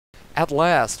At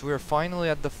last, we're finally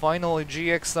at the final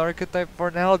GX archetype for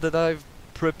now that I've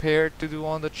prepared to do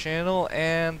on the channel,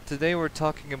 and today we're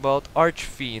talking about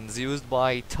Archfiends used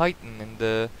by Titan in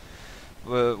the...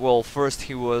 well, first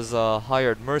he was a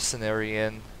hired mercenary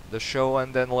in the show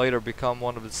and then later become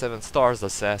one of the 7 Stars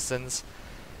assassins.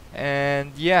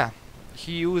 And yeah,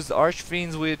 he used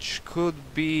Archfiends, which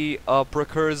could be a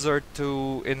precursor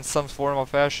to, in some form or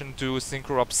fashion, to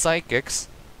Synchro Up Psychics,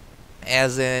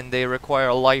 as in they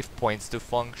require life points to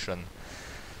function.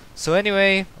 So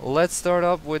anyway, let's start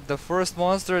up with the first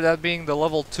monster, that being the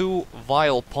level 2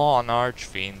 Vile Pawn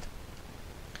Archfiend.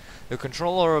 The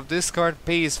controller of this card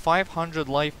pays 500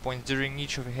 life points during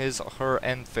each of his or her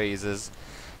end phases.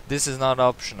 This is not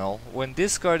optional. When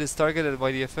this card is targeted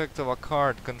by the effect of a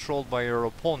card controlled by your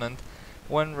opponent,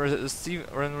 when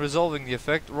resolving the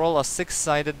effect, roll a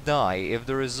 6-sided die. If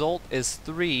the result is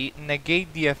 3,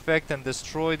 negate the effect and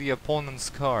destroy the opponent's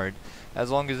card. As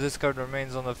long as this card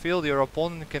remains on the field, your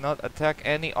opponent cannot attack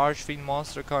any Archfiend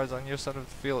monster cards on your side of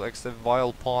the field except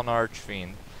Vile Pawn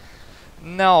Archfiend.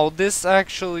 Now, this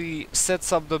actually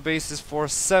sets up the basis for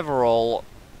several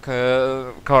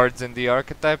cards in the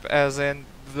archetype, as in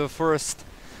the first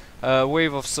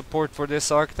wave of support for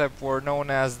this archetype were known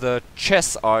as the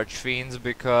Chess Archfiends,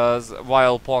 because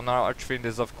Vile Pawn Archfiend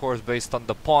is of course based on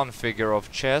the pawn figure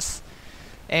of chess.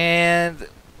 And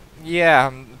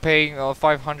yeah, paying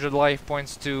 500 life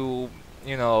points to,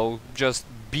 you know, just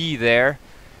be there.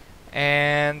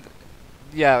 And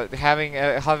yeah,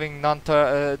 having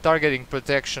non-targeting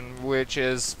protection, which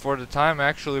is for the time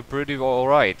actually pretty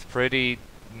alright, pretty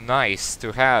nice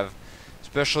to have,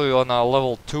 especially on a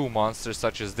level 2 monster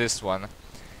such as this one.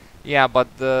 Yeah,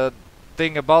 but the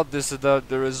thing about this is that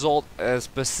the result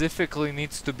specifically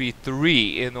needs to be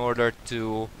 3 in order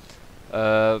to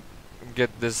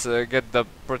get the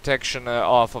protection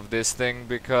off of this thing,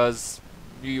 because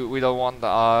we don't want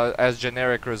as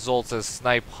generic results as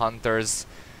Snipe Hunters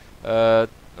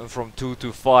from 2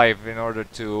 to 5 in order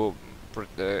to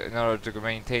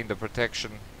maintain the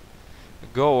protection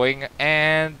going.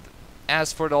 And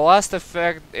as for the last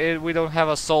effect, we don't have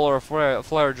a solar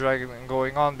flare dragon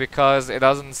going on because it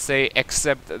doesn't say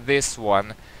except this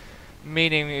one.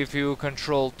 Meaning, if you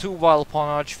control 2 Vile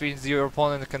Pawn Archfiends, your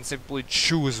opponent can simply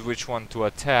choose which one to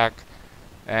attack,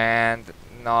 and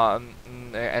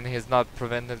he's not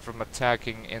prevented from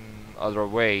attacking in other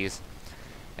ways.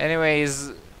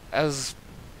 Anyways, as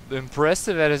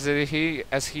impressive as he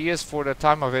is for the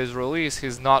time of his release,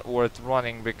 he's not worth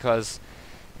running because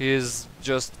he is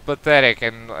just pathetic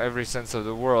in every sense of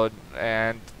the word,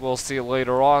 and we'll see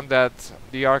later on that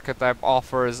the archetype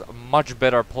offers much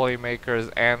better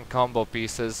playmakers and combo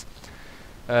pieces.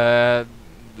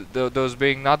 Those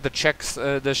being not the chess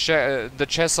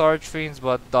Archfiends,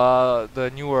 but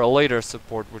the newer later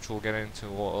support, which we'll get into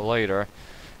later.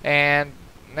 And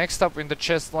next up in the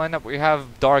chess lineup we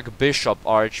have Dark Bishop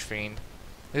Archfiend.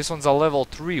 This one's a level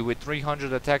 3 with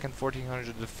 300 attack and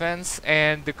 1400 defense,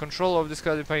 and the controller of this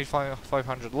card is paying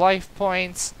 500 life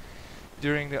points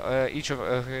during each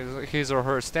of his or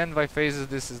her standby phases.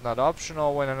 This is not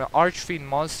optional. When an Archfiend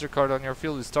monster card on your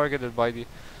field is targeted by the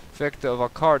effect of a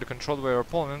card controlled by your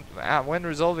opponent, when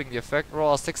resolving the effect,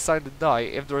 roll a 6-sided die.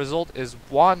 If the result is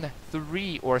 1,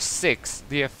 3, or 6,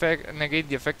 negate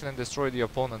the effect and destroy the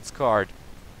opponent's card.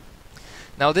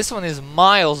 Now this one is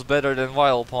miles better than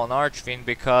Vile Pawn Archfiend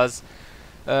because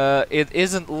it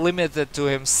isn't limited to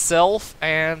himself,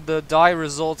 and the die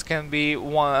results can be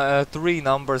 3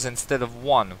 numbers instead of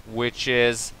 1, which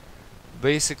is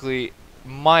basically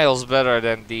miles better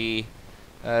than the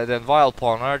than Vile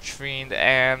Pawn Archfiend.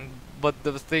 But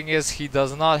the thing is, he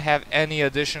does not have any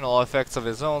additional effects of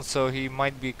his own, so he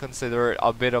might be considered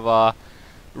a bit of a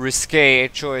risque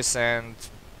choice, and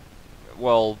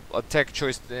well, a tech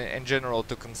choice in general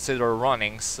to consider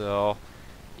running. So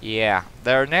yeah,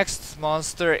 their next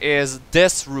monster is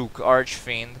Deathrook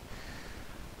Archfiend,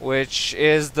 which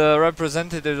is the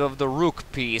representative of the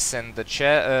rook piece in the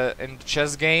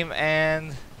chess game,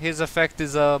 and his effect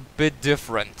is a bit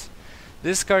different.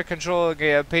 This card controller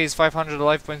pays 500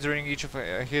 life points during each of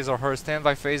his or her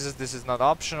standby phases. This is not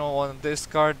optional. When this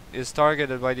card is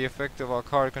targeted by the effect of a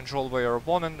card controlled by your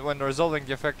opponent, when resolving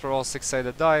the effect, roll a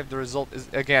 6-sided die. If the result is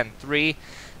again 3,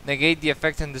 negate the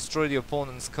effect and destroy the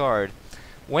opponent's card.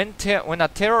 When a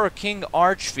Terror King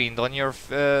Archfiend on your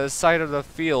side of the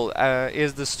field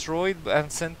is destroyed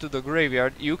and sent to the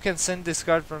graveyard, you can send this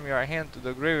card from your hand to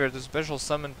the graveyard to special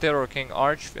summon Terror King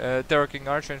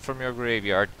Archfiend from your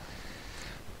graveyard.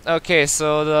 Okay,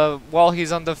 so while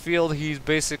he's on the field, he's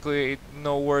basically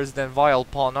no worse than Vile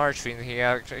Pawn Archfiend.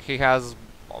 He has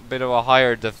a bit of a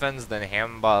higher defense than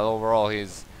him, but overall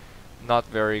he's not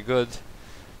very good.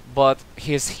 But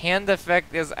his hand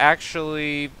effect is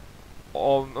actually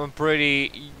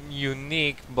pretty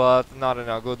unique, but not in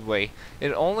a good way.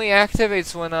 It only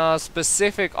activates when a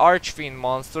specific Archfiend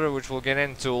monster, which we'll get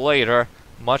into later,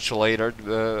 much later,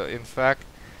 in fact,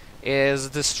 is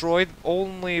destroyed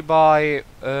only by,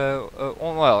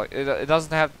 well, it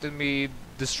doesn't have to be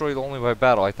destroyed only by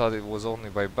battle. I thought it was only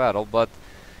by battle, but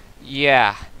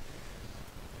yeah.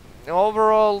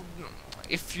 Overall,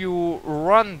 if you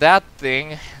run that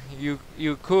thing, you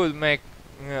could make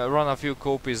run a few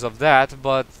copies of that,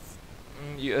 but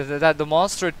that the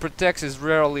monster it protects is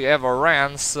rarely ever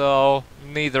ran, so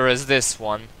neither is this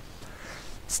one.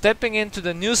 Stepping into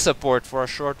the new support for a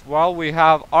short while, we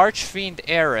have Archfiend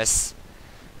Heiress.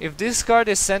 If this card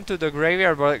is sent to the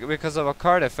graveyard because of a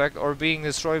card effect or being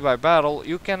destroyed by battle,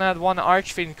 you can add one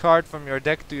Archfiend card from your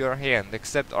deck to your hand,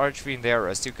 except Archfiend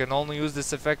Heiress. You can only use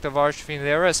this effect of Archfiend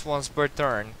Heiress once per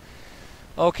turn.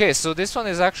 Okay, so this one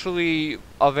is actually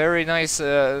a very nice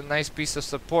nice piece of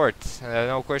support,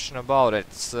 no question about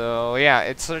it. So yeah,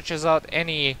 it searches out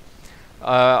any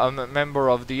member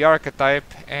of the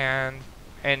archetype and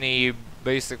any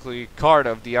basically card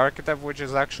of the archetype, which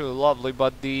is actually lovely,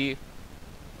 but the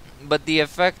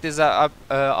effect is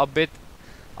a bit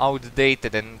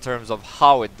outdated in terms of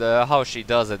how she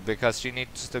does it, because she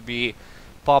needs to be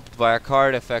popped by a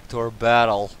card effect or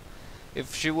battle.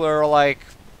 If she were like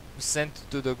sent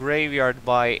to the graveyard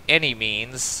by any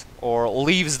means or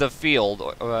leaves the field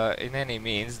in any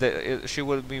means, she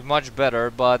would be much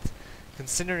better, but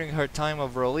considering her time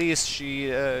of release, she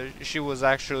was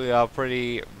actually a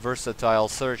pretty versatile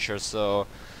searcher, so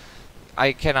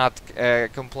I cannot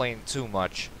complain too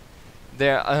much.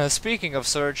 Speaking of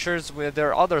searchers,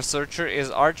 their other searcher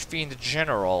is Archfiend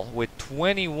General with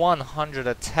 2100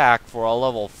 attack for a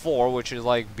level 4, which is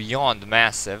like beyond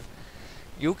massive.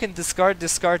 You can discard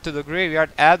this card to the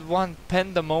graveyard, add one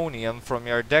Pandemonium from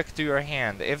your deck to your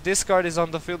hand. If this card is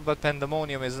on the field but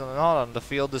Pandemonium is not on the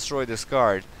field, destroy this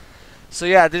card. So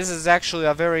yeah, this is actually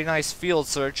a very nice field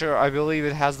searcher. I believe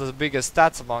it has the biggest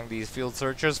stats among these field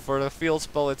searchers. For the field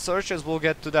spell it searches, we'll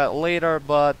get to that later,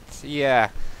 but yeah.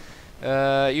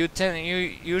 You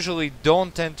usually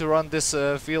don't tend to run this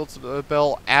field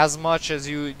spell as much as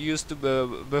you used to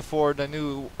before the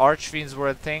new Archfiends were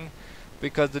a thing,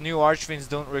 because the new Archfiends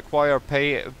don't require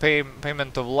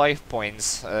payment of life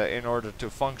points in order to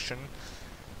function.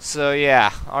 So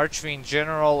yeah, Archfiend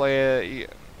General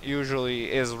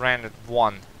usually is ran at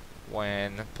 1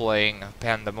 when playing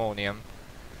Pandemonium.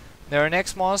 Their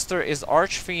next monster is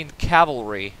Archfiend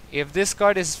Cavalry. If this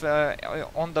card is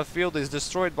on the field is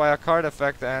destroyed by a card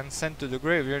effect and sent to the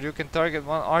graveyard, you can target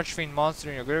one Archfiend monster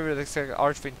in your graveyard except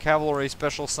Archfiend Cavalry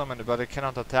special summon, but it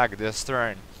cannot attack this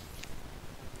turn.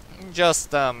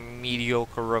 Just a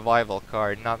mediocre revival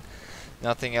card,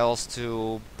 nothing else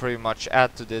to pretty much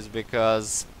add to this,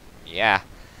 because yeah.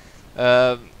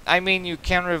 I mean, you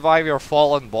can revive your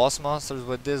fallen boss monsters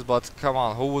with this, but come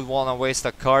on, who would want to waste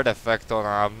a card effect on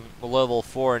a level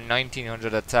 4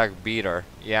 1900 attack beater?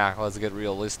 Yeah, let's get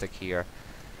realistic here.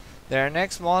 Their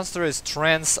next monster is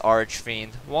Trance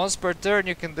Archfiend. Once per turn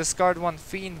you can discard one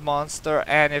Fiend monster,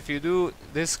 and if you do,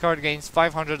 this card gains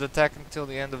 500 attack until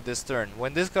the end of this turn.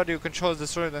 When this card you control is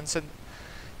destroyed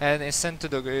and is sent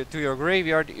to your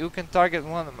graveyard, you can target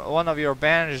one of your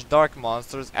banished dark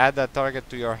monsters, add that target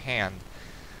to your hand.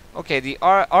 Okay, the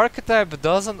archetype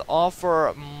doesn't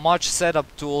offer much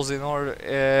setup tools in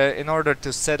order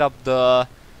to set up the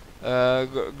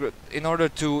in order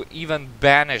to even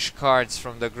banish cards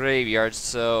from the graveyard,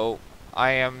 so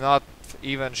I am not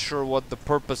even sure what the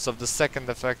purpose of the second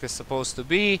effect is supposed to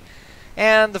be,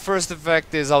 and the first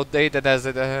effect is outdated as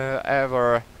it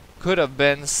ever could have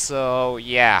been, so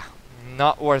yeah,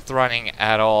 not worth running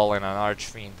at all in an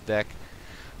Archfiend deck.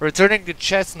 Returning to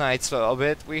Chess Knights a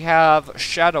bit, we have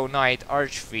Shadow Knight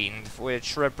Archfiend,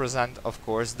 which represent, of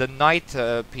course, the knight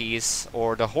piece,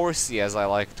 or the horsey as I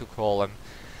like to call him.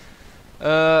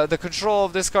 The control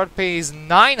of this card pays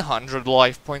 900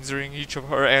 life points during each of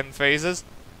her end phases.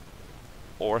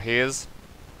 Or his.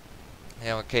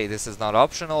 Okay, this is not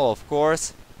optional, of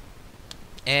course.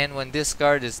 And when this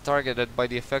card is targeted by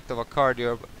the effect of a card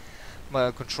you're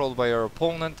controlled by your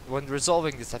opponent, when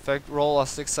resolving this effect, roll a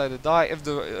 6-sided die. If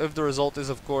the result is,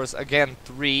 of course, again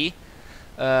 3,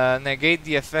 negate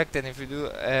the effect, and if you do,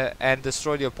 and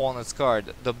destroy the opponent's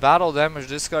card. The battle damage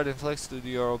this card inflicts to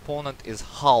your opponent is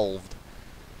halved.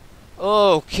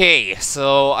 Okay,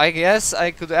 so I guess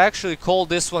I could actually call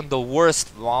this one the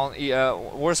worst one,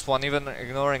 even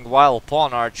ignoring Wild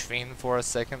Pawn Archfiend for a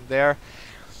second there.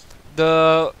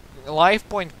 The life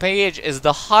point page is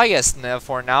the highest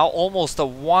for now, almost a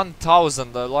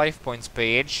 1000 life points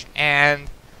page, and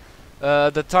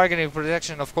the targeting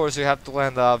protection, of course, you have to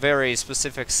land a very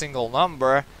specific single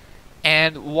number.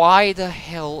 And why the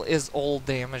hell is all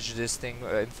damage this thing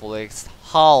inflicts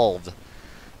halved?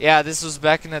 Yeah, this was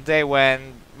back in the day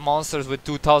when monsters with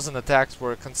 2000 attacks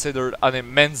were considered an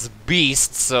immense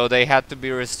beast, so they had to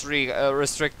be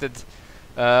restricted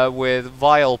with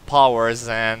vile powers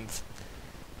and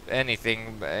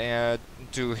anything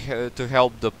to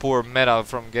help the poor meta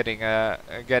from getting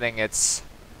its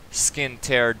skin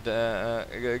teared,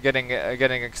 getting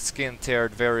its skin teared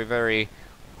very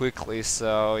quickly.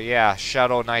 So yeah,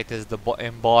 Shadow Knight is the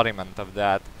embodiment of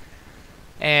that,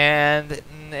 and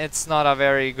it's not a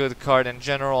very good card in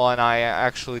general, and I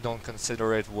actually don't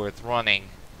consider it worth running.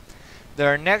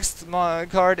 Their next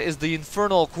card is the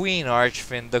Infernal Queen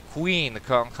Archfiend, the Queen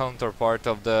counterpart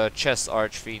of the Chess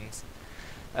Archfiends.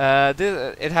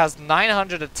 It has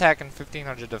 900 attack and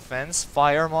 1500 defense,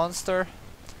 fire monster,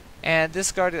 and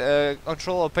this card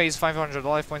controller pays 500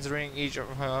 life points during each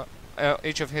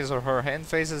of his or her hand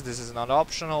phases. This is not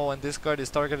optional, and this card is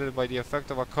targeted by the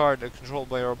effect of a card controlled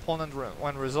by your opponent.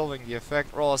 When resolving the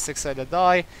effect, roll a 6-sided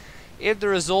die. If the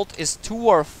result is 2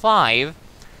 or 5,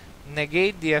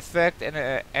 negate the effect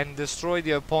and destroy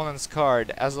the opponent's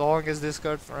card, as long as this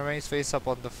card remains face up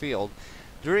on the field.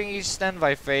 During each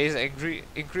standby phase,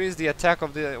 increase the attack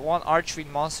of the one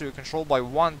Archfiend monster you control by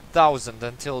 1000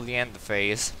 until the end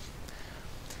phase.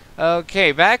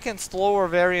 Okay, back in slower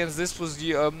variants, this was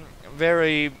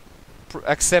very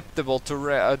acceptable to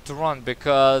run,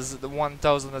 because the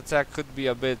 1000 attack could be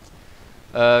a bit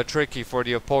tricky for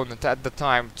the opponent at the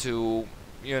time to,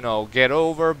 you know, get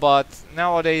over, but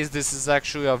nowadays this is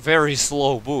actually a very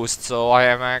slow boost, so I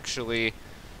am actually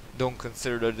don't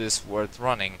consider this worth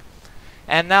running.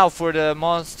 And now for the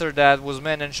monster that was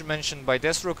mentioned by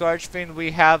Deathstroke Archfiend,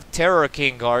 we have Terror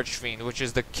King Archfiend, which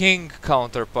is the king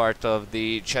counterpart of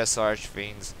the Chess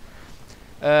Archfiends.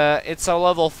 It's a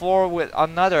level 4 with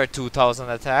another 2000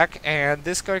 attack, and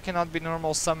this card cannot be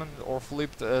normal summoned or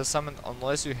flipped summoned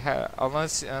unless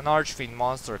an Archfiend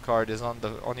monster card is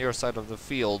on your side of the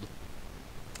field.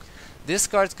 This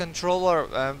card's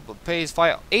controller pays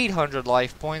 800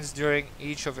 life points during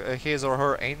each of his or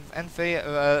her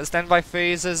standby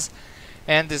phases,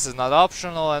 and this is not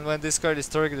optional. And when this card is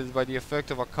targeted by the effect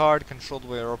of a card controlled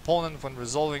by your opponent, when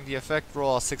resolving the effect,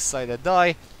 roll a 6-sided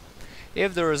die.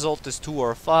 If the result is 2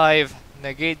 or 5,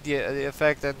 negate the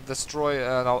effect and destroy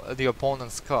the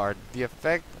opponent's card. The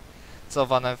effect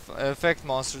of an effect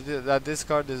monster that this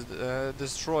card is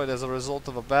destroyed as a result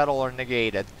of a battle are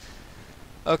negated.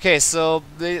 Okay, so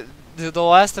the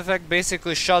last effect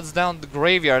basically shuts down the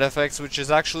graveyard effects, which is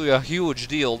actually a huge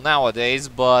deal nowadays,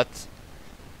 but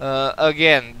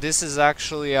again, this is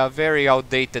actually a very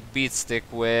outdated beatstick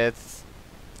with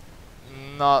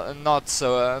not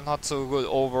so good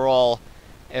overall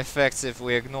effects. If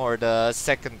we ignore the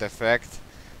second effect,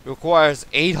 requires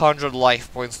 800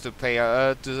 life points to pay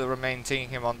to maintain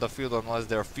him on the field unless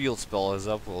their field spell is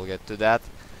up. We'll get to that.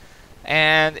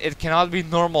 And it cannot be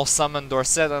normal summoned or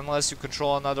set unless you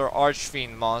control another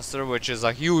Archfiend monster, which is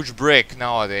a huge brick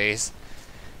nowadays.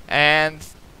 And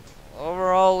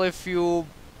overall, if you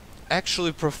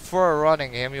actually prefer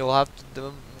running him, you'll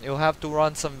have to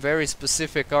run some very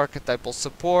specific archetypal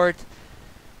support,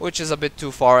 which is a bit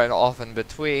too far and off in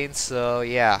between. So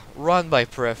yeah, run by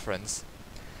preference.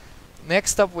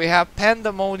 Next up we have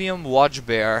Pandemonium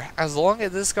Watchbear. As long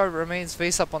as this card remains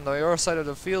face up on your side of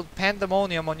the field,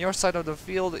 Pandemonium on your side of the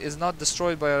field is not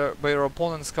destroyed by your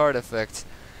opponent's card effects.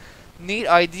 Neat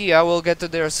idea, we'll get to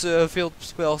their field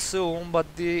spell soon, but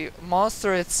the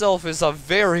monster itself is a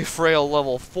very frail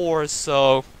level 4,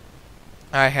 so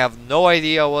I have no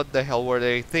idea what the hell were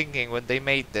they thinking when they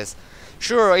made this.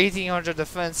 Sure, 1800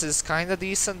 defense is kinda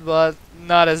decent, but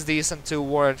not as decent to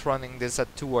warrant running this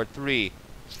at 2 or 3.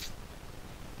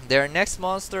 Their next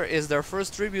monster is their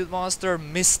first tribute monster,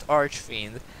 Mist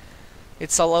Archfiend.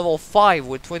 It's a level 5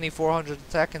 with 2400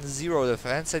 attack and 0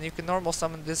 defense, and you can normal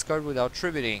summon this card without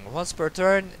tributing. Once per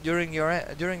turn, during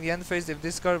the end phase, if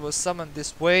this card was summoned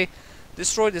this way,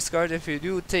 destroy this card. If you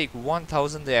do, take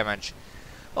 1000 damage.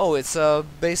 Oh, it's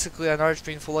basically an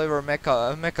Archfiend flavor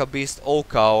Mecha Beast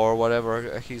Oka, or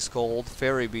whatever he's called,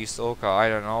 Fairy Beast Oka, I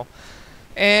don't know.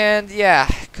 And yeah,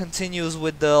 continues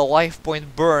with the life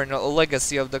point burn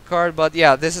legacy of the card, but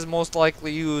yeah, this is most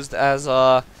likely used as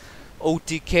a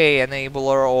OTK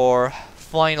enabler or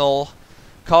final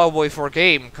Cowboy for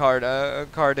Game card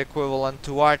equivalent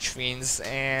to Archfiends,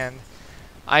 and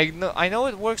I know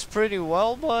it works pretty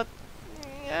well, but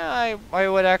Yeah, I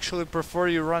would actually prefer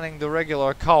you running the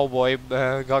regular cowboy,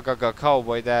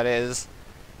 cowboy that is,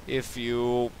 if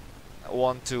you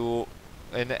want to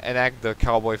enact the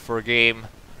cowboy for game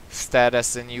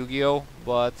status in Yu-Gi-Oh!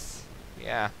 But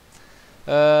yeah,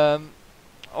 um,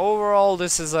 overall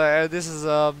this is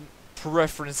a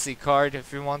preferency card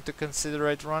if you want to consider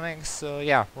it running. So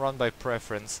yeah, run by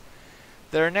preference.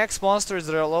 Their next monster is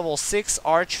their level 6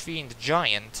 Archfiend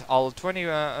Giant. All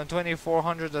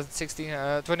 2400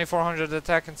 and 2400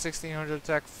 attack and 1600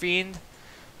 attack Fiend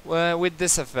with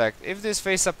this effect. If this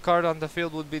face-up card on the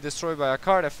field would be destroyed by a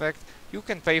card effect, you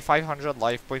can pay 500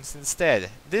 life points instead.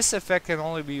 This effect can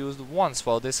only be used once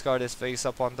while this card is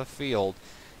face-up on the field.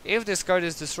 If this card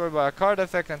is destroyed by a card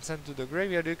effect and sent to the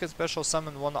graveyard, you can special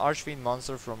summon one Archfiend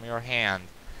monster from your hand.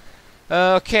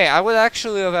 Okay, I would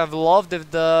actually have loved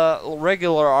if the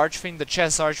regular Archfiend, the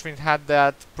chess Archfiend, had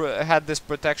this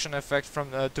protection effect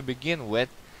from to begin with,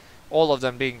 all of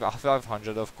them being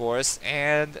 500, of course,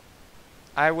 and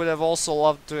I would have also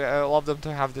loved them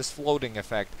to have this floating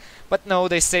effect. But no,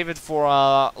 they save it for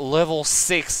a level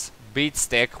 6 beat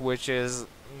stick, which is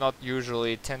not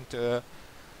usually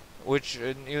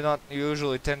you not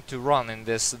usually tend to run in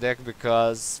this deck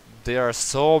because there are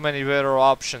so many better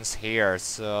options here.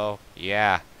 So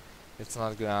yeah, it's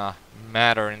not gonna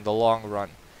matter in the long run.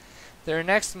 Their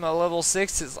next level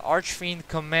 6 is Archfiend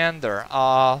Commander.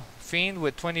 Fiend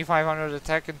with 2500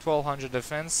 attack and 1200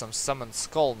 defense, some Summoned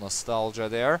Skull nostalgia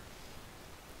there.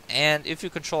 And if you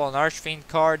control an Archfiend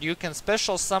card, you can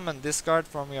special summon this card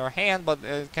from your hand, but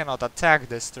it cannot attack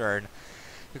this turn.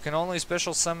 You can only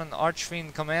special summon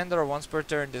Archfiend Commander once per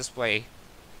turn this way.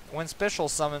 When special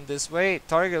summoned this way,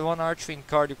 target one Archfiend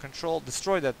card you control,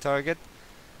 destroy that target.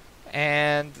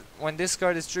 And when this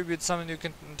card is tribute summoned, you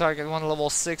can target one level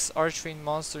 6 Archfiend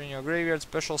monster in your graveyard,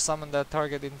 special summon that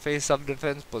target in face-up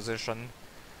defense position.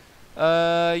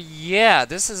 Yeah,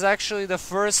 this is actually the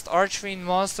first Archfiend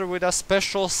monster with a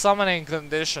special summoning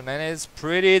condition, and it's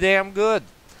pretty damn good.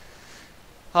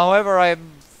 However, I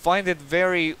find it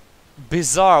very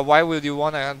bizarre. Why would you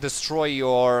want to destroy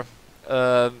your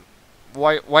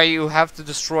why you have to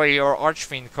destroy your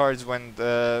Archfiend cards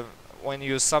when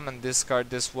you summon this card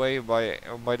this way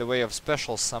by the way of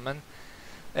special summon?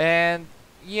 And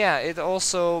yeah, it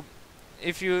also,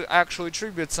 if you actually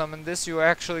tribute summon this, you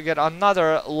actually get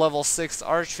another level 6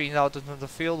 Archfiend out into the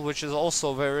field, which is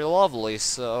also very lovely.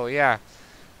 So yeah,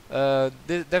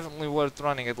 definitely worth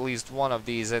running at least one of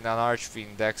these in an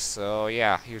Archfiend deck. So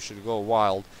yeah, you should go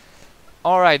wild.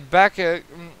 Alright,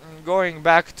 going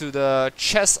back to the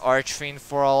chess Archfiend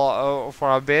for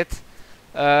a bit.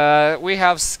 We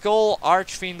have Skull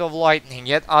Archfiend of Lightning,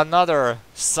 yet another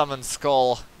Summoned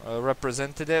Skull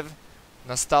representative,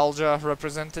 nostalgia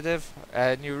representative,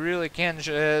 and you really can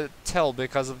tell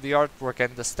because of the artwork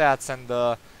and the stats and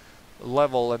the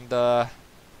level and the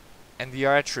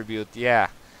attribute. Yeah.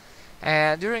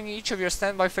 And during each of your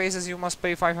standby phases, you must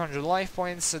pay 500 life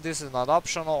points. So this is not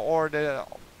optional,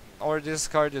 or this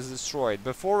card is destroyed.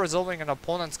 Before resolving an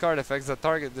opponent's card effects that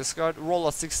target this card, roll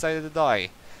a 6-sided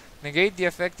die. Negate the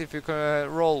effect if you can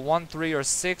roll 1, 3, or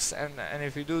 6, and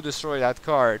if you do, destroy that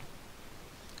card.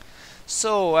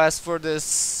 So, as for this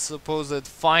supposed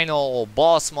final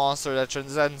boss monster that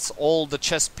transcends all the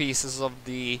chess pieces of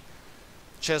the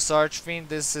chess Archfiend,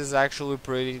 this is actually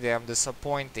pretty damn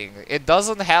disappointing. It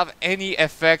doesn't have any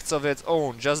effects of its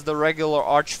own, just the regular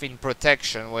Archfiend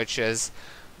protection, which is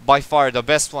by far the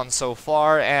best one so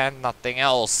far, and nothing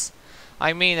else.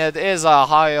 I mean, it is a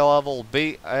high level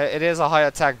it is a high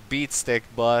attack beat stick,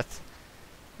 but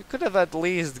you could have at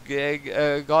least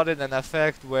gotten an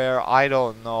effect where, I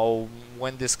don't know,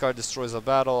 when this card destroys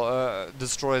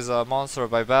a monster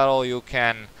by battle, you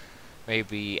can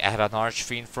maybe add an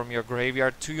Archfiend from your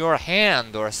graveyard to your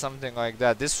hand or something like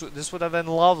that. This would have been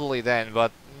lovely then,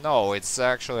 but no, it's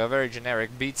actually a very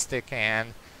generic beat stick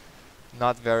and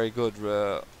not very good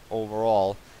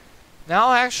overall.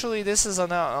 Now, actually, this is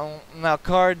a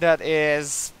card that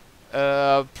is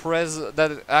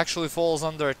that actually falls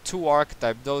under 2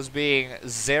 archetypes, those being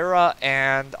Zera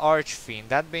and Archfiend.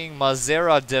 That being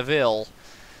Mazera Devil.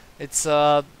 It's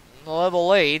a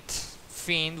level 8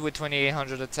 Fiend with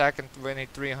 2800 attack and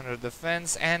 2300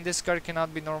 defense, and this card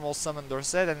cannot be normal summoned or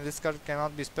set, and this card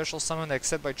cannot be special summoned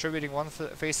except by tributing one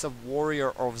face-up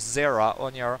warrior of Zera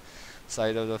on your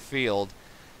side of the field.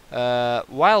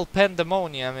 While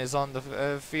Pandemonium is on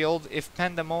the field, if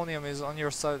Pandemonium is on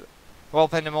your side, well,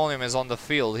 Pandemonium is on the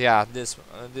field. Yeah, this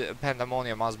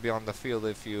Pandemonium must be on the field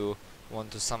if you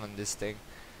want to summon this thing.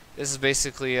 This is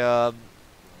basically a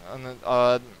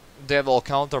devil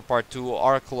counterpart to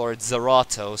Archlord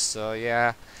Zerato. So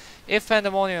yeah, if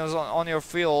Pandemonium is on your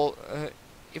field,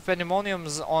 if Pandemonium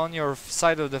is on your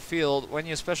side of the field, when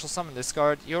you special summon this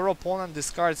card, your opponent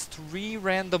discards 3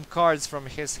 random cards from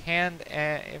his hand,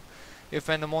 and if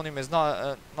Pandemonium is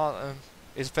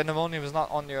if Pandemonium is not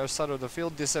on your side of the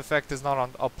field, this effect is not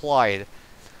applied.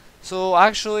 So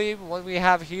actually, what we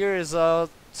have here is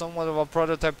somewhat of a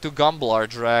prototype to Gumblar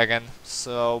Dragon.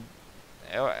 So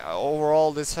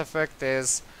overall, this effect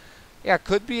is, yeah,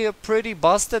 could be a pretty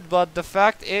busted, but the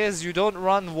fact is you don't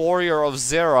run Warrior of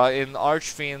Zera in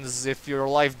Archfiends if your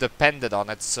life depended on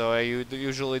it, so you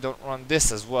usually don't run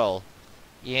this as well.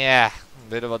 Yeah, a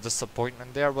bit of a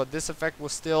disappointment there, but this effect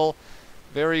was still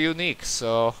very unique,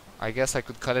 so I guess I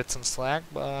could cut it some slack,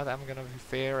 but I'm gonna be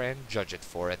fair and judge it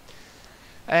for it.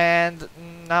 And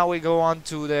now we go on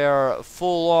to their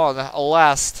full-on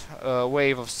last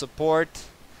wave of support,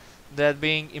 that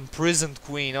being Imprisoned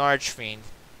Queen Archfiend.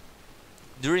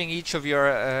 During each of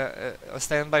your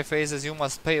standby phases, you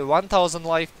must pay 1000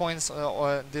 life points,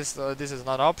 this is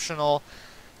not optional,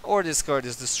 or this card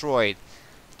is destroyed.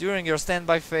 During your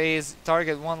standby phase,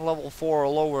 target one level 4 or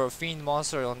lower fiend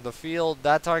monster on the field.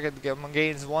 That target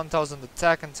gains 1000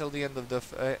 attack until the end of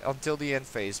the end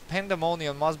phase.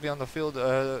 Pandemonium must be on the field,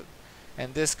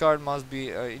 and this card must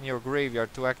be in your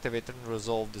graveyard to activate and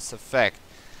resolve this effect.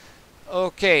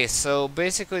 Okay, so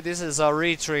basically this is a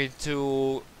retreat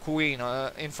to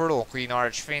Infernal Queen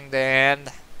Archfiend,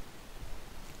 and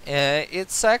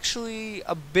it's actually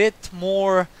a bit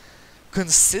more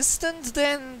consistent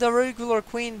than the regular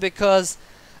Queen, because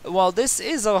while this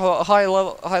is a high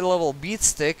level beat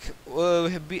stick,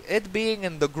 it being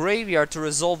in the graveyard to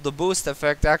resolve the boost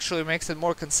effect actually makes it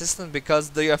more consistent,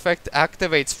 because the effect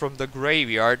activates from the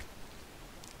graveyard,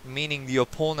 meaning the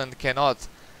opponent cannot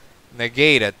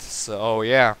negate it. So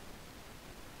yeah,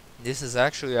 this is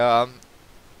actually a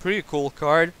pretty cool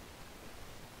card,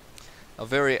 a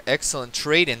very excellent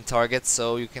trade-in target,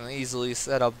 so you can easily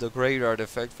set up the graveyard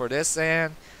effect for this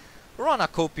and run a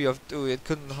copy of 2. It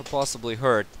couldn't possibly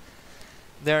hurt.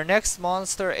 Their next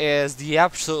monster is the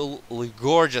absolutely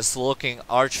gorgeous looking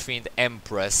Archfiend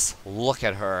Empress. Look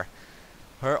at her.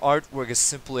 Her artwork is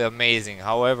simply amazing.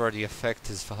 However, the effect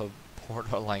is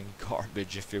borderline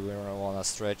garbage if you really want to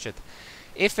stretch it.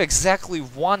 If exactly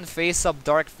one face-up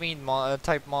Dark Fiend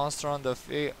type monster on the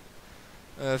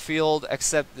field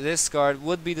except this card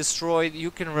would be destroyed,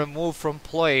 you can remove from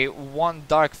play one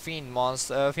Dark Fiend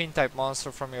type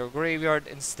monster from your graveyard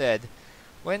instead.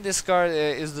 When this card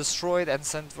is destroyed and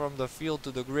sent from the field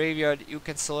to the graveyard, you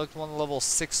can select one level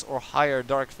 6 or higher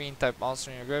Dark Fiend type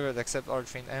monster in your graveyard except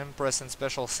Archfiend Empress and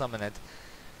special summon it.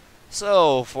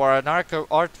 So, for an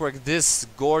artwork this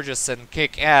gorgeous and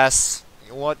kick-ass,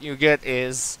 what you get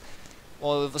is,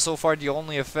 well, so far the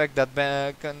only effect that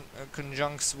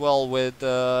conjuncts well with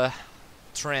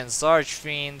Trans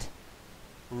Archfiend,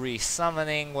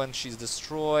 resummoning when she's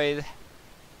destroyed.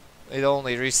 It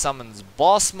only resummons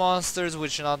boss monsters,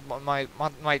 which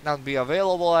might not be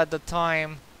available at the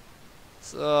time.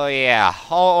 So yeah,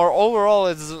 overall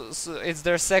it's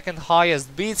their second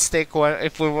highest beat stick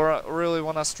if we really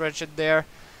want to stretch it there.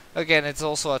 Again, it's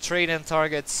also a trade-in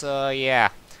target, so yeah.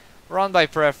 Run by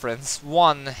preference,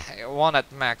 one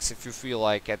at max if you feel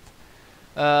like it.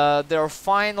 Their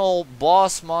final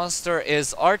boss monster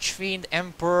is Archfiend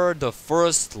Emperor, the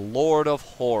First Lord of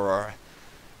Horror.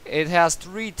 It has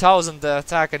 3000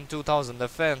 attack and 2000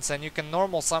 defense, and you can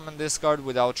normal summon this card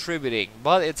without tributing,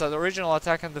 but its original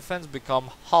attack and defense become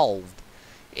halved.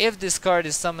 If this card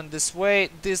is summoned this way,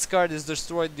 this card is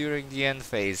destroyed during the end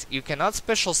phase. You cannot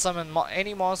special summon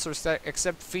any monsters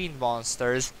except fiend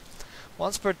monsters.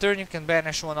 Once per turn you can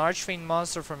banish one Archfiend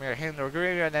monster from your hand or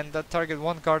graveyard and target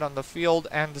one card on the field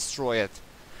and destroy it.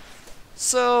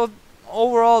 So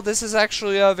overall, this is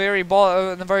actually a very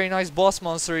nice boss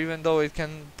monster, even though it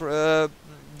can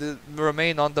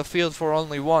remain on the field for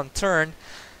only one turn.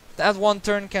 That one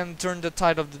turn can turn the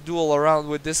tide of the duel around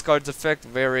with this card's effect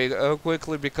very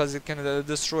quickly, because it can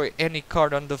destroy any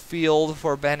card on the field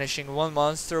for banishing one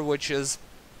monster, which is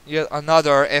yet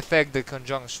another effect that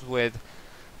conjuncts with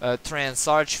Trans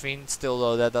Archfiend. Still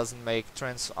though, that doesn't make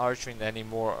Trans Archfiend any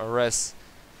more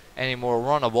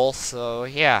runnable, so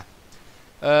yeah.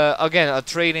 Again, a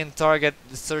trade-in target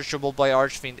searchable by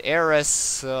Archfiend Heiress,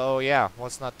 so yeah,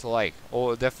 what's not to like?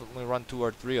 Oh, definitely run 2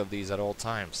 or 3 of these at all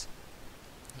times.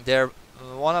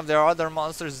 One of their other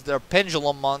monsters is their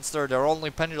Pendulum monster, their only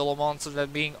Pendulum monster,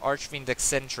 that being Archfiend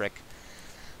Eccentric.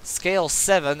 Scale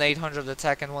 7, 800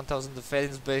 attack and 1000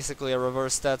 defense, basically a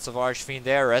reverse stats of Archfiend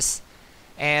Heiress.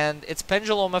 And its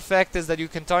pendulum effect is that you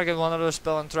can target one other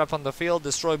spell and trap on the field,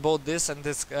 destroy both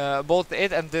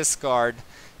it and this card.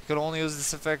 You can only use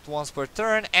this effect once per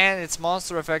turn, and its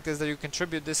monster effect is that you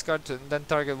contribute this card to then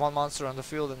target one monster on the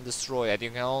field and destroy it. You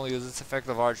can only use this effect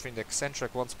of Archfiend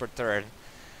Eccentric once per turn.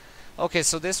 Okay,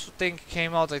 so this thing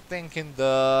came out, I think, in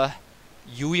the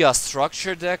Yuya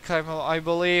structure deck, I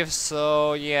believe.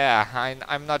 So yeah,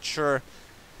 I'm not sure.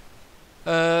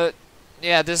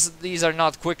 Yeah, these are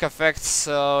not quick effects.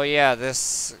 So yeah,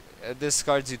 this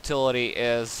card's utility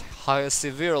is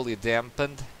severely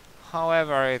dampened.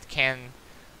 However, it can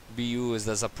be used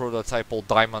as a prototypal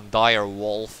Diamond Dire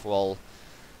Wolf. Well,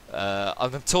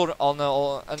 an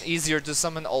easier to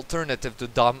summon alternative to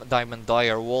Diamond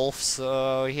Dire Wolf.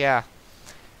 So yeah,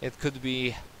 it could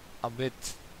be a bit.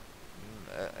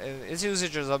 Its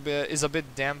usage is a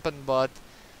bit dampened, but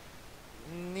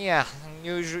yeah,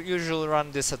 usually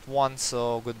run this at once,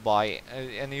 so goodbye.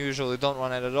 And you usually don't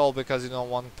run it at all because you don't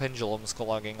want pendulums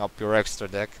clogging up your extra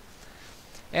deck.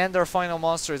 And our final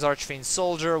monster is Archfiend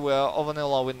Soldier,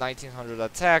 vanilla with 1900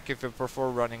 attack. If you prefer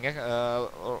running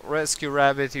Rescue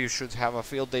Rabbit, you should have a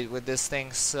field date with this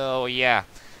thing. So yeah,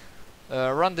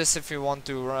 run this if you want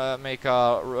to make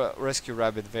a Rescue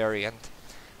Rabbit variant.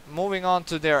 Moving on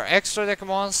to their extra deck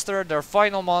monster, their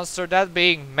final monster, that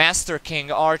being Master King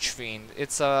Archfiend.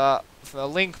 It's a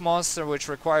link monster which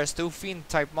requires 2 fiend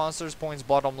type monsters, points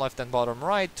bottom left and bottom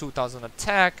right, 2000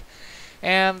 attack.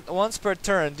 And once per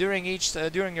turn, during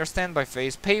your standby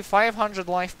phase, pay 500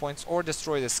 life points or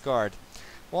destroy this card.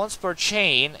 Once per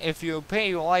chain, if you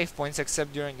pay life points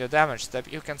except during the damage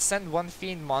step, you can send 1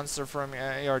 fiend monster from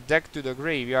your deck to the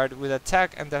graveyard with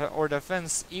attack and or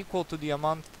defense equal to the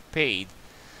amount paid.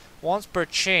 Once per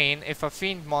chain, if a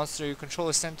fiend monster you control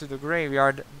is sent to the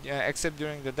graveyard, except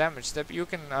during the damage step, you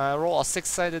can roll a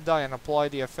 6-sided die and apply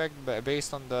the effect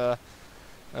based on the.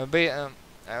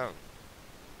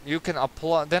 You can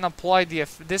apply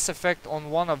this effect on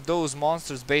one of those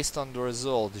monsters based on the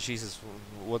result. Jesus,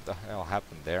 what the hell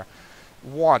happened there?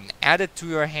 1. Add it to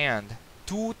your hand.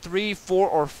 2, 3, 4,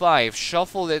 or 5.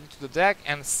 Shuffle it into the deck,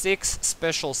 and 6.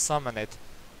 Special summon it.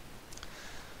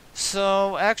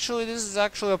 So actually, this is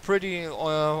actually a pretty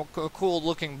cool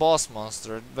looking boss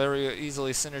monster. It very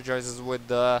easily synergizes with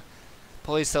the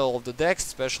playstyle of the decks,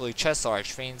 especially chess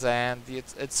Archfiends, and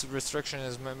its restriction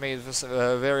is made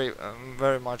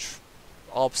very much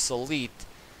obsolete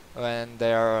when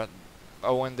their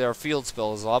field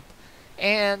spell is up.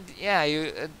 And yeah,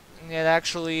 it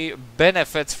actually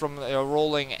benefits from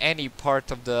rolling any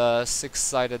part of the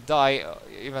 6-sided die,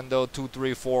 even though 2,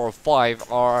 3, 4, or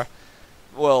 5 are.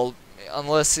 Well,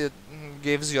 unless it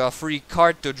gives you a free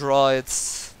card to draw,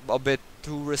 it's a bit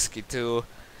too risky to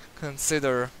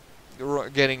consider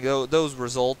getting those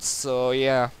results. So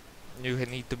yeah, you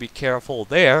need to be careful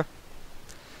there.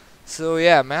 So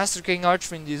yeah, Master King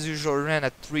Archfiend is usually ran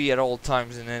at 3 at all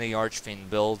times in any Archfiend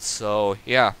build. So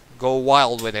yeah, go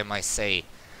wild with him, I say.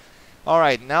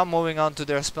 Alright, now moving on to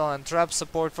their spell and trap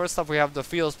support. First up, we have the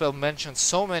field spell mentioned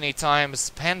so many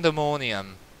times,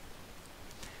 Pandemonium.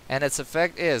 And its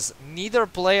effect is, neither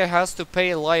player has to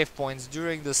pay life points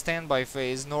during the standby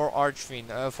phase nor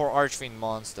Archfiend for Archfiend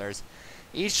monsters.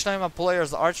 Each time a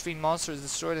player's Archfiend monster is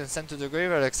destroyed and sent to the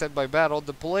graveyard except by battle,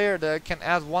 the player can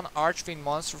add 1 Archfiend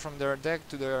monster from their deck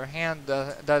to their hand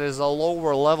that is a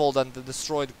lower level than the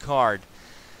destroyed card.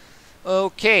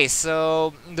 Okay,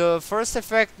 so the first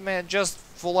effect just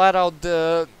flat out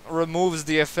removes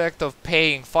the effect of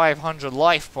paying 500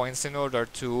 life points in order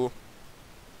to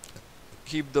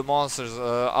keep the monsters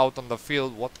out on the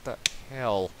field. What the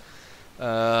hell?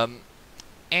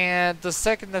 And the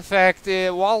second effect,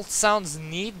 while it sounds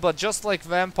neat, but just like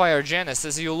Vampire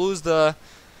Genesis, you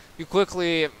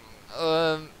quickly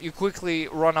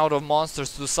run out of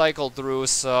monsters to cycle through.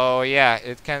 So yeah,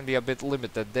 it can be a bit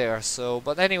limited there. So,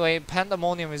 but anyway,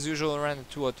 Pandemonium is usually run in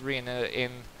 2 or 3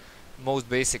 in most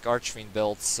basic Archfiend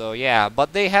builds. So yeah,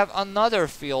 but they have another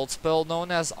field spell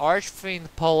known as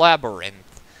Archfiend Palabyrinth.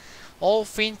 All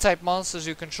fiend type monsters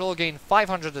you control gain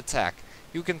 500 attack.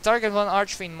 You can target 1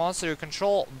 Archfiend monster you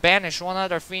control, banish 1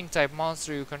 other fiend type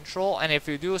monster you control, and if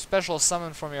you do, special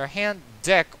summon from your hand,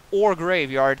 deck, or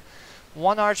graveyard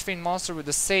 1 Archfiend monster with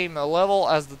the same level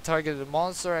as the targeted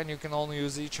monster, and you can only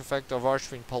use each effect of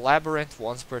Archfiend Palabyrinth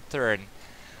once per turn.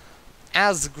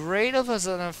 As great of as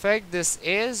an effect this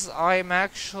is, I'm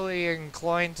actually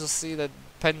inclined to see that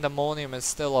Pandemonium is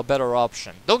still a better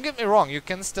option. Don't get me wrong, you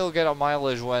can still get a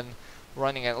mileage when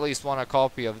running at least a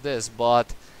copy of this,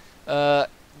 but the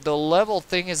level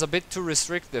thing is a bit too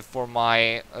restrictive for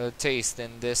my taste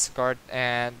in this card,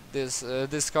 and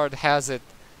this card has it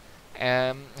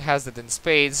in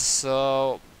spades.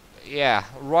 So yeah,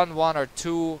 run one or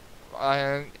two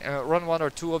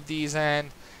of these,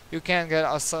 and you can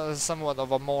get somewhat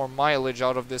of a more mileage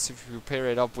out of this if you pair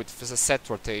it up with a set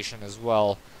rotation as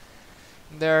well.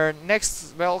 Their next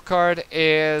spell card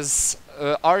is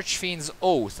Archfiend's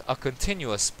Oath, a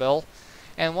continuous spell.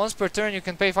 And once per turn you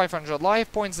can pay 500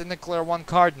 life points and declare one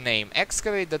card name.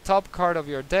 Excavate the top card of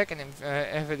your deck, and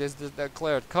if it is the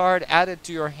declared card, add it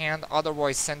to your hand,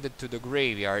 otherwise send it to the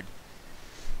graveyard.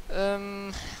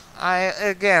 Again,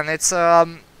 it's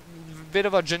a bit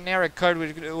of a generic card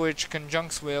which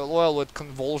conjuncts with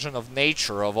Convulsion of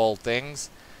Nature of all things.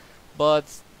 But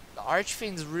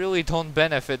Archfiends really don't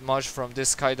benefit much from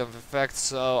this kind of effect,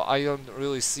 so I don't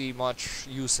really see much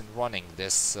use in running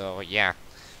this, so yeah.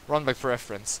 Run by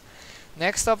preference.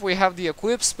 Next up we have the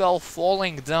equip spell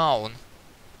Falling Down.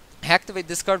 Activate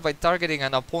this card by targeting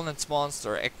an opponent's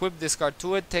monster. Equip this card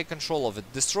to it, take control of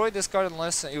it. Destroy this card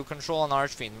unless you control an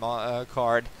Archfiend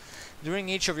card. During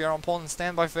each of your opponent's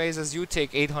standby phases you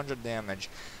take 800 damage.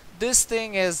 This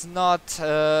thing is not,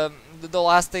 the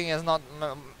last thing is not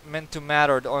meant to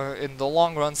matter in the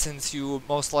long run, since you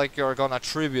most likely are gonna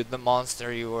tribute the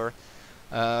monster you were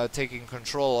taking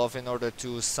control of in order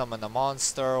to summon a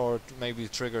monster or to maybe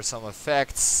trigger some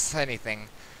effects, anything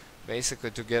basically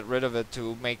to get rid of it,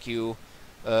 to make you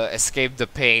escape the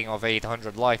paying of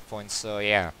 800 life points. So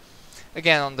yeah,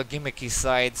 again on the gimmicky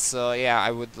side, so yeah,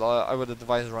 I would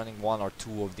advise running one or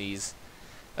two of these.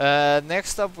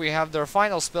 Next up we have their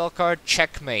final spell card,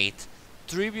 Checkmate.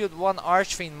 Tribute one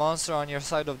Archfiend monster on your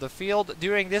side of the field.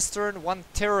 During this turn, one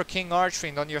Terror King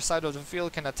Archfiend on your side of the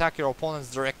field can attack your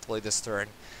opponents directly this turn.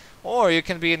 Or you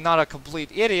can be not a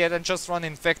complete idiot and just run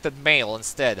Infected Male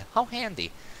instead. How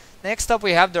handy. Next up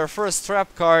we have their first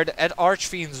trap card at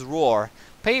Archfiend's Roar.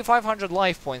 Pay 500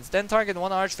 life points, then target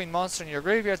one Archfiend monster in your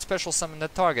graveyard, special summon the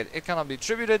target. It cannot be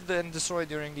tributed and destroyed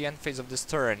during the end phase of this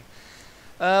turn.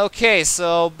 Okay,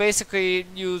 so basically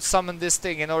you summon this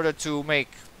thing in order to make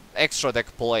extra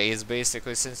deck plays,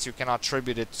 basically, since you cannot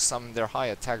tribute it to summon their high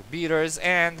attack beaters,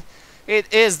 and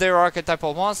it is their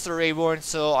archetypal monster Reborn,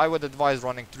 so I would advise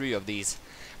running 3 of these.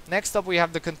 Next up we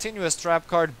have the continuous trap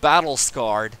card, Battle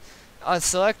Scarred.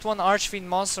 Select one Archfiend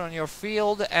monster on your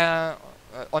field,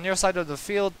 on your side of the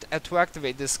field, to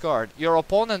activate this card. Your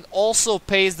opponent also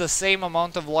pays the same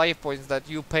amount of life points that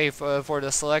you pay for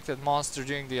the selected monster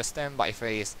during the standby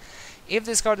phase. If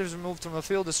this card is removed from the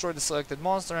field, destroy the selected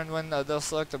monster, and when the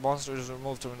selected monster is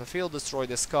removed from the field, destroy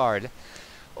this card.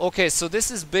 Okay, so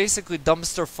this is basically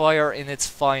dumpster fire in its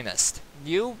finest.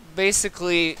 You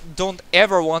basically don't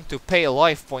ever want to pay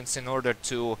life points in order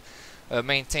to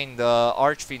maintain the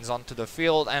Archfiends onto the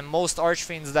field, and most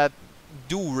Archfiends that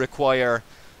do require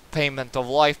payment of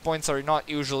life points are not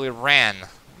usually ran.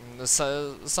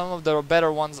 So, some of the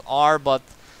better ones are, but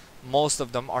most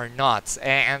of them are not.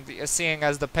 And seeing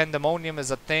as the Pandemonium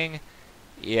is a thing,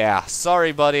 yeah,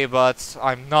 sorry buddy, but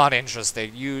I'm not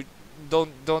interested. You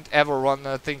don't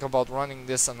ever think about running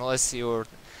this unless you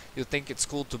think it's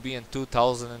cool to be in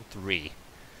 2003.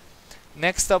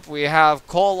 Next up we have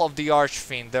Call of the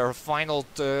Archfiend, their final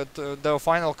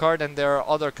card and their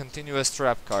other continuous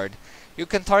trap card. You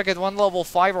can target one level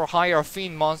 5 or higher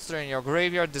Fiend monster in your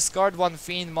graveyard, discard one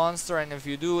Fiend monster, and if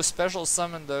you do, special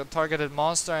summon the targeted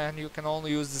monster, and you can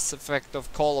only use this effect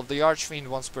of Call of the Archfiend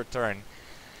once per turn.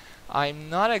 I'm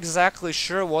not exactly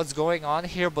sure what's going on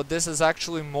here, but this is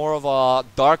actually more of a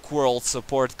Dark World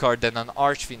support card than an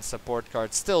Archfiend support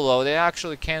card. Still though, they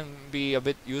actually can be a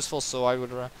bit useful, so I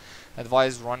would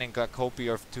advise running a copy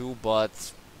of 2,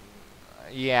 but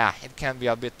yeah, it can be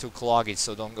a bit too cloggy,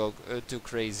 so don't go too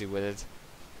crazy with it.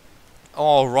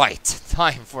 Alright,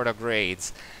 time for the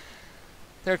grades.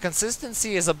 Their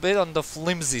consistency is a bit on the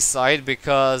flimsy side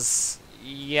because,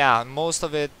 yeah, most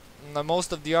of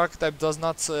the archetype does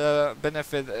not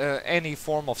benefit any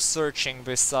form of searching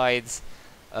besides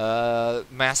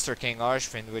Master King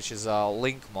Archfiend, which is a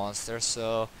Link monster.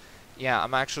 So, yeah,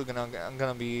 I'm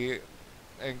gonna be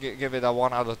give it a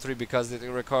 1 out of 3 because it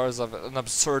requires an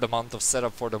absurd amount of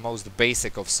setup for the most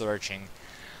basic of searching.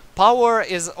 Power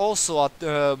is also a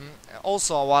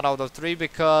 1 out of 3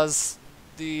 because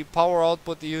the power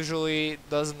output usually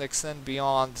doesn't extend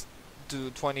beyond to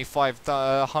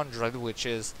 2500, which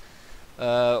is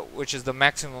the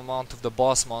maximum amount of the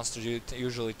boss monster you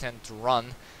usually tend to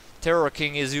run. Terror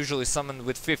King is usually summoned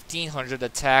with 1500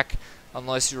 attack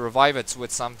unless you revive it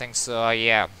with something, so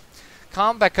yeah.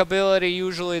 Comeback ability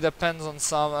usually depends on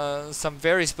some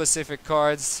very specific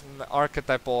cards,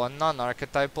 archetypal and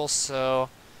non-archetypal, so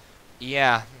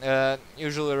yeah,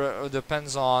 usually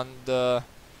depends on the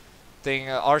thing.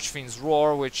 Archfiend's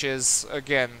Roar, which is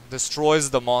again destroys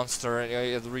the monster,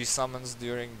 it resummons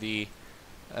during the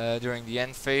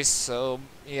end phase. So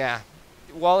yeah,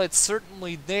 while it's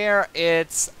certainly there,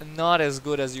 it's not as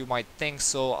good as you might think,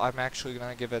 so I'm actually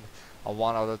gonna give it a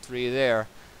 1 out of 3 there.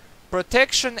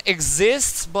 Protection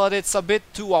exists, but it's a bit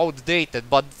too outdated.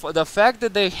 But for the fact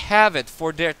that they have it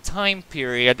for their time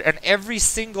period, and every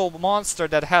single monster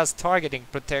that has targeting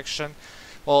protection,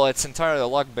 well, it's entirely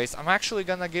luck based. I'm actually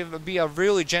gonna be a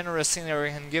really generous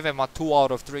scenery and give him a 2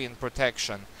 out of 3 in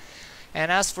protection. And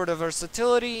as for the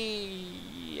versatility,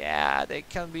 yeah, they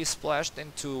can be splashed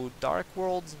into Dark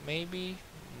Worlds, maybe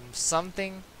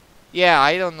something. Yeah,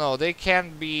 I don't know. They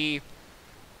can be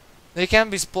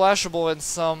splashable in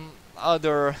some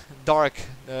other dark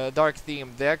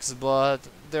themed decks, but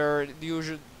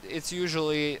it's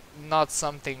usually not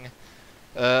something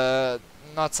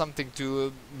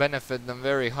to benefit them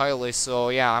very highly. So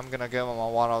yeah, I'm gonna give them a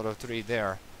 1 out of 3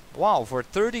 there. Wow, for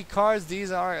 30 cards,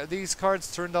 these cards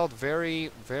turned out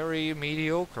very, very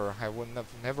mediocre. I wouldn't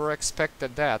have never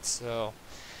expected that. So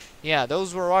yeah,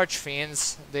 those were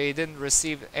Archfiends. They didn't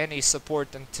receive any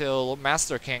support until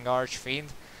Master King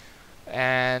Archfiend.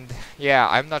 And yeah,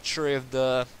 I'm not sure if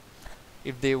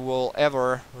they will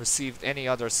ever receive any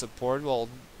other support. Well,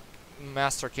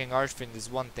 Master King Archfiend is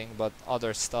one thing, but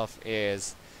other stuff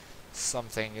is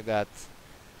something that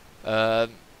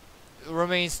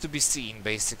remains to be seen,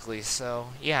 basically. So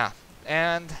yeah,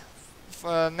 and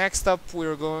next up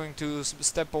we're going to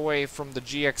step away from the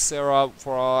GX era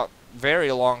for a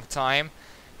very long time.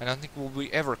 I don't think we'll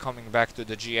be ever coming back to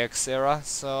the GX era.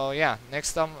 So yeah,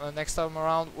 next time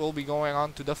around we'll be going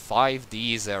on to the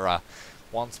 5Ds era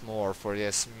once more for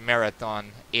this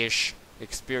marathon-ish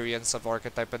experience of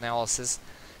archetype analysis.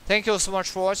 Thank you so much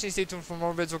for watching. Stay tuned for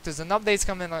more vids, and updates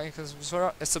coming. Like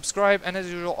and subscribe, and as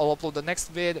usual, I'll upload the next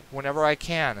vid whenever I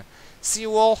can. See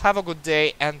you all. Have a good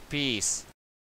day and peace.